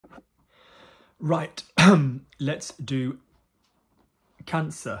Right, let's do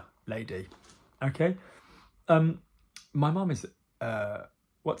Cancer lady. Okay. My mom is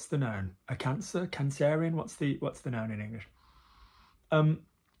what's the noun? A Cancer? Cancerian? What's the noun in English?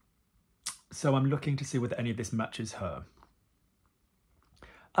 So I'm looking to see whether any of this matches her.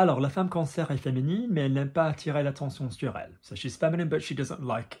 Alors, la femme Cancer est féminine, mais elle n'aime pas attirer l'attention sur elle. So she's feminine, but she doesn't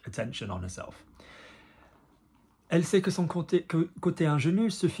like attention on herself. Elle sait que son côté ingénu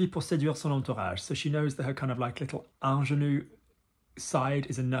suffit pour séduire son entourage. So she knows that her kind of like little ingénu side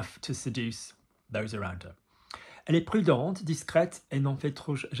is enough to seduce those around her. Elle est prudente, discrète, et n'en fait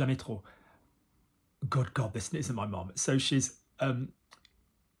jamais trop. God, this isn't my mom. So she's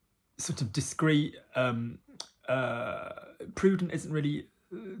sort of discreet. Prudent isn't really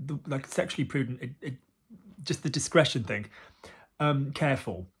like sexually prudent. Just the discretion thing.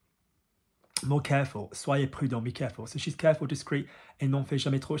 Careful. More careful. Soyez prudent, be careful. So she's careful, discreet, et n'en fait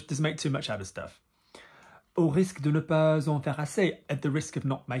jamais trop. She doesn't make too much out of stuff. Au risque de ne pas en faire assez, at the risk of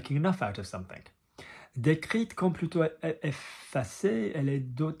not making enough out of something. Décrite, comme plutôt effacée, elle est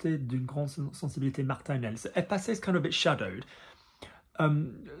dotée d'une grande sensibilité maternelle. So effacée is kind of a bit shadowed.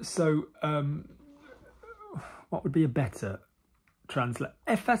 What would be a better translate?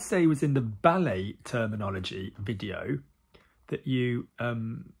 Effacée was in the ballet terminology video that you,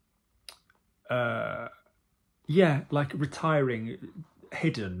 like retiring,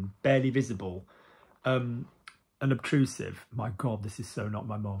 hidden, barely visible, unobtrusive. My God, this is so not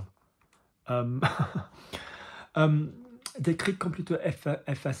my mom. Décrite comme plutôt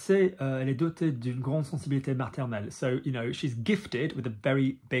effacée, elle est dotée d'une grande sensibilité maternelle. So, you know, she's gifted with a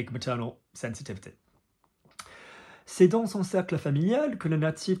very big maternal sensitivity. C'est dans son cercle familial que le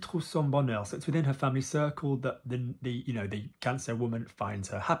natif trouve son bonheur. So it's within her family circle that the Cancer woman finds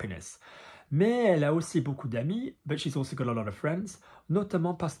her happiness. Mais elle a aussi beaucoup d'amis, but she's also got a lot of friends,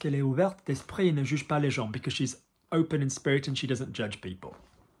 notamment parce qu'elle est ouverte d'esprit et ne juge pas les gens, because she's open in spirit and she doesn't judge people.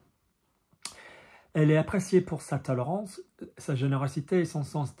 Elle est appréciée pour sa tolérance, sa générosité et son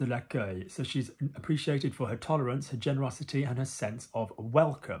sens de l'accueil. So she's appreciated for her tolerance, her generosity and her sense of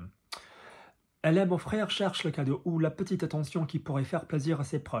welcome. Elle aime offrir, cherche le cadeau ou la petite attention qui pourrait faire plaisir à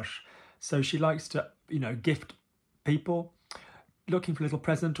ses proches. So she likes to, gift people, looking for a little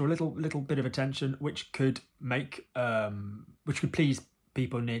present or a little bit of attention which could please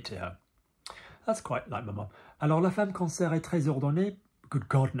people near to her. That's quite like my mom. Alors la femme Cancer est très ordonnée. Good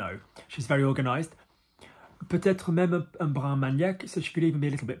God, no. She's very organized. Peut-être même un brin maniaque, so she could even be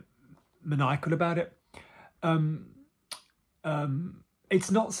a little bit maniacal about it.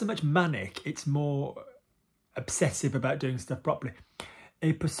 It's not so much manic, it's more obsessive about doing stuff properly.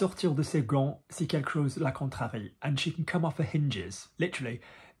 Elle peut sortir de ses gants si quelque chose la contrarie. And she can come off her hinges, literally,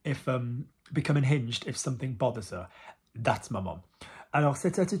 if become unhinged if something bothers her. That's my mom. Alors,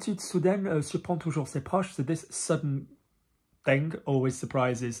 cette attitude soudaine surprend toujours ses proches, so this sudden thing always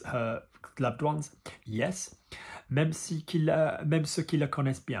surprises her loved ones. Yes. Même ceux qui la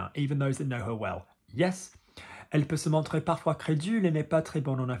connaissent bien, even those that know her well. Yes. Elle peut se montrer parfois crédule et n'est pas très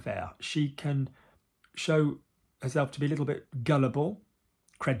bonne en affaires. She can show herself to be a little bit gullible,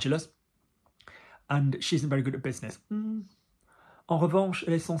 credulous, and she isn't very good at business. En revanche,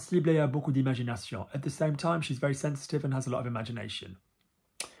 elle est sensible et a beaucoup d'imagination. At the same time, she's very sensitive and has a lot of imagination.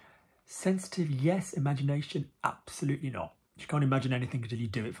 Sensitive, yes. Imagination, absolutely not. She can't imagine anything until you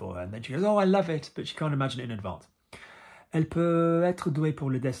do it for her. And then she goes, oh, I love it, but she can't imagine it in advance. Elle peut être douée pour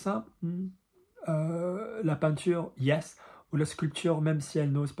le dessin, la peinture, yes, ou la sculpture, même si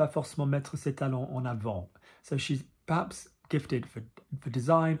elle n'ose pas forcément mettre ses talents en avant. So she's perhaps gifted for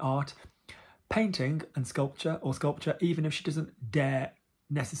design, art, painting and sculpture, even if she doesn't dare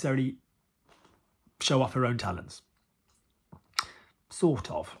necessarily show off her own talents. Sort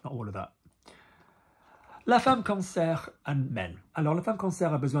of, not all of that. La femme Cancer and men. Alors, la femme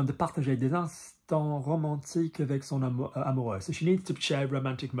Cancer a besoin de partager des instants romantiques avec son amoureux. So she needs to share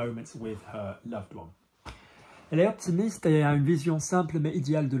romantic moments with her loved one. Elle est optimiste et a une vision simple mais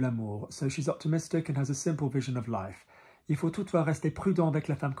idéale de l'amour. So she's optimistic and has a simple vision of life. Il faut toutefois rester prudent avec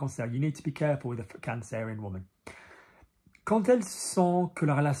la femme Cancer. You need to be careful with a Cancerian woman. Quand elle sent que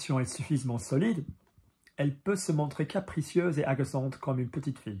la relation est suffisamment solide, elle peut se montrer capricieuse et agaçante comme une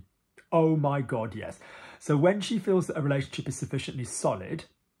petite fille. Oh my God, yes. So when she feels that a relationship is sufficiently solid,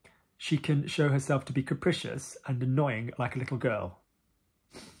 she can show herself to be capricious and annoying like a little girl.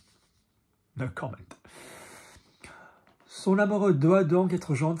 No comment. Son amoureux doit donc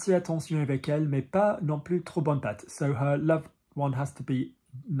être gentil et attentionné avec elle, mais pas non plus trop bonne patte. So her loved one has to be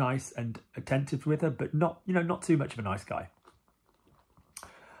nice and attentive with her, but not too much of a nice guy.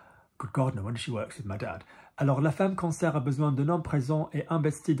 Good God, no wonder she works with my dad. Alors, la femme cancer a besoin d'un homme présent et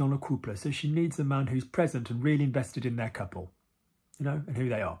investi dans le couple. So she needs a man who's present and really invested in their couple. You know, and who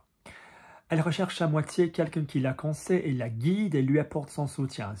they are. Elle recherche à moitié quelqu'un qui la conseille et la guide et lui apporte son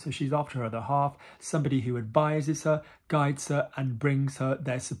soutien. So she's after her other half, somebody who advises her, guides her and brings her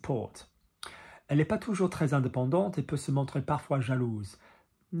their support. Elle n'est pas toujours très indépendante et peut se montrer parfois jalouse.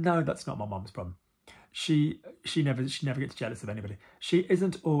 No, that's not my mom's problem. She never gets jealous of anybody. She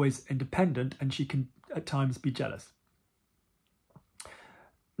isn't always independent and she can at times be jealous.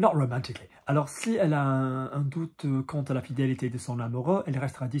 Not romantically. Alors, si elle a un doute quant à la fidélité de son amoureux, elle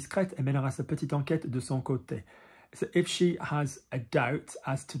restera discrète et mènera sa petite enquête de son côté. So if she has a doubt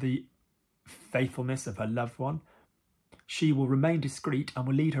as to the faithfulness of her loved one, she will remain discreet and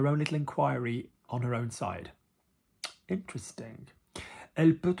will lead her own little inquiry on her own side. Interesting.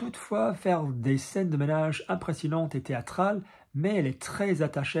 Elle peut toutefois faire des scènes de ménage impressionnantes et théâtrales, mais elle est très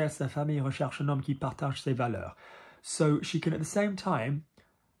attachée à sa famille et recherche un homme qui partage ses valeurs. So she can at the same time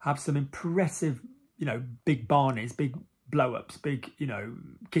have some impressive, you know, big Barneys, big blow-ups, big, you know,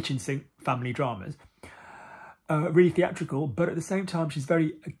 kitchen sink family dramas, really theatrical, but at the same time she's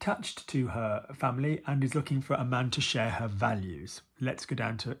very attached to her family and is looking for a man to share her values. Let's go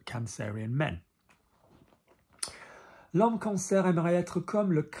down to Cancerian men. L'homme cancer aimerait être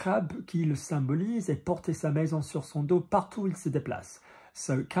comme le crabe qui le symbolise et porter sa maison sur son dos partout où il se déplace.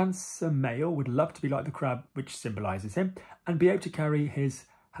 So Cancer male would love to be like the crab, which symbolizes him, and be able to carry his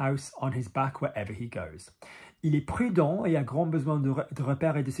house on his back wherever he goes. Il est prudent et a grand besoin de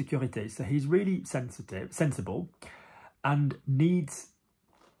repères et de sécurité. So he's really sensible, and needs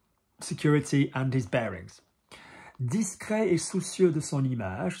security and his bearings. Discret et soucieux de son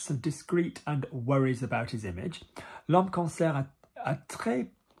image, so discreet and worries about his image. L'homme cancer a très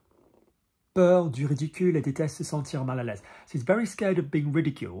peur du ridicule et déteste se sentir mal à l'aise. So he's very scared of being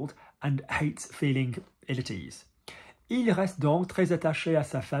ridiculed and hates feeling ill at ease. Il reste donc très attaché à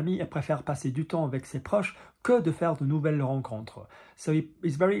sa famille et préfère passer du temps avec ses proches que de faire de nouvelles rencontres. So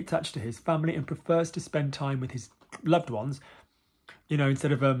he's very attached to his family and prefers to spend time with his loved ones, you know,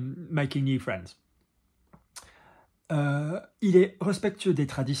 instead of making new friends. Il est respectueux des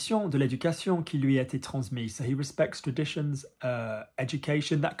traditions, de l'éducation qui lui a été transmise. So he respects traditions,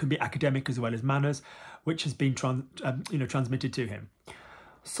 education, that can be academic as well as manners, which has been transmitted to him.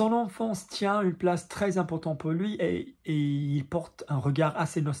 Son enfance tient une place très importante pour lui et il porte un regard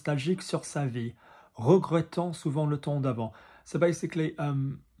assez nostalgique sur sa vie, regrettant souvent le temps d'avant. So basically,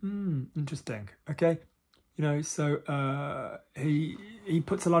 interesting, okay? You know, so he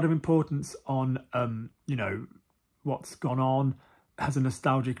puts a lot of importance on, you know, what's gone on, has a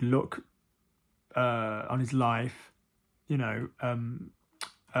nostalgic look on his life, you know.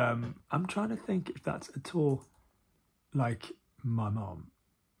 I'm trying to think if that's at all like my mom.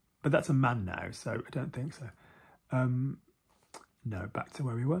 But that's a man now, so I don't think so. No, back to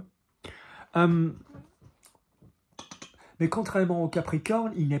where we were. Mais contrairement au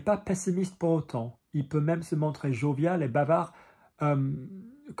Capricorne, il n'est pas pessimiste pour autant. Il peut même se montrer jovial et bavard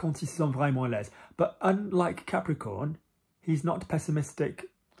quand il se sent vraiment à l'aise. But unlike Capricorn, he's not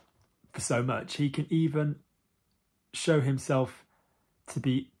pessimistic for so much. He can even show himself to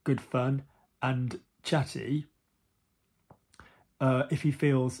be good fun and chatty if he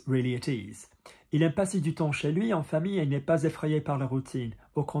feels really at ease. Il aime passer du temps chez lui, en famille, et il n'est pas effrayé par la routine.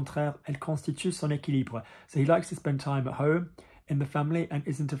 Au contraire, elle constitue son équilibre. So he likes to spend time at home, in the family, and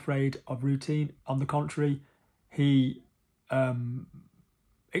isn't afraid of routine. On the contrary, it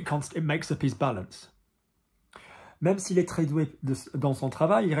makes up his balance. Même s'il est très doué dans son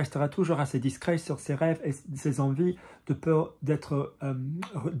travail, il restera toujours assez discret sur ses rêves et ses envies de peur d'être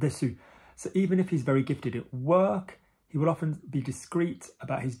déçu. So even if he's very gifted at work, he will often be discreet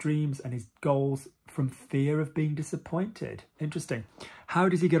about his dreams and his goals from fear of being disappointed. Interesting. How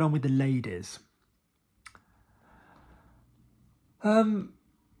does he get on with the ladies?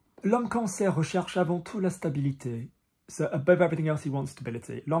 L'homme cancer recherche avant tout la stabilité. So above everything else, he wants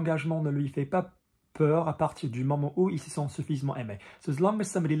stability. L'engagement ne lui fait pas peur à partir du moment où il se sent suffisamment aimé. So as long as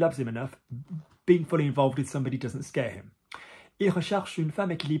somebody loves him enough, being fully involved with somebody doesn't scare him. Il recherche une femme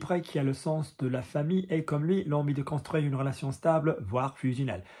équilibrée qui a le sens de la famille et, comme lui, l'envie de construire une relation stable, voire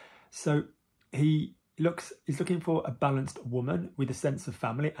fusionnelle. So he's looking for a balanced woman with a sense of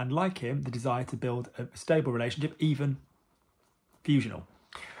family and, like him, the desire to build a stable relationship, even fusional.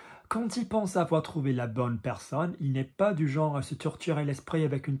 Quand il pense avoir trouvé la bonne personne, il n'est pas du genre à se torturer l'esprit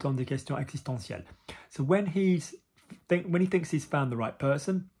avec une tonne de questions existentielles. So when he thinks he's found the right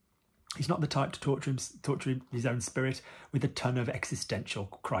person, he's not the type to torture his own spirit with a ton of existential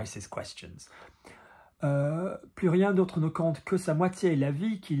crisis questions. Plus rien d'autre ne compte que sa moitié et la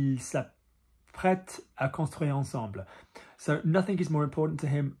vie qu'il prête à construire ensemble. So nothing is more important to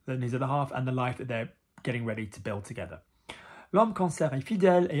him than his other half and the life that they're getting ready to build together. L'homme Cancer est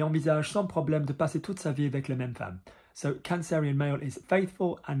fidèle et envisage sans problème de passer toute sa vie avec la même femme. So Cancerian male is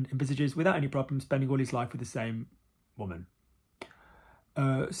faithful and envisages without any problem spending all his life with the same woman.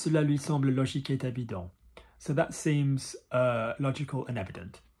 Cela lui semble logique et évident. So that seems logical and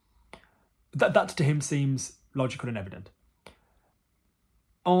evident. That to him seems logical and evident.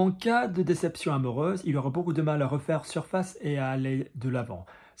 En cas de déception amoureuse, il aura beaucoup de mal à refaire surface et à aller de l'avant.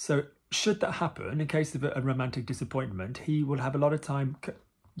 So should that happen, in case of a romantic disappointment, he will have a lot of time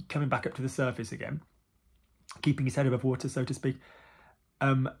coming back up to the surface again, keeping his head above water, so to speak,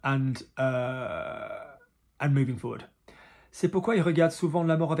 and moving forward. C'est pourquoi il regarde souvent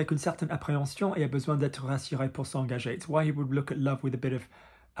l'amour avec une certaine appréhension et a besoin d'être rassuré pour s'engager. It's why he would look at love with a bit of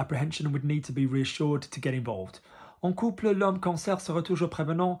apprehension and would need to be reassured to get involved. En couple, l'homme Cancer sera toujours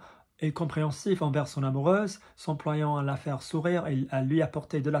prévenant et compréhensif envers son amoureuse, s'employant à la faire sourire et à lui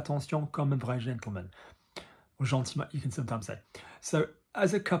apporter de l'attention comme un vrai gentleman. Or gentleman, you can sometimes say. So,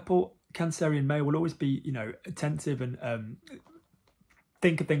 as a couple, Cancerian male will always be, attentive and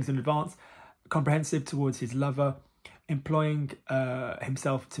think of things in advance, comprehensive towards his lover, employing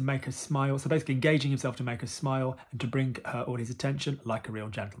himself to make her smile, so basically engaging himself to make her smile and to bring her all his attention like a real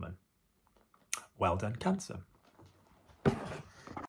gentleman. Well done, Cancer.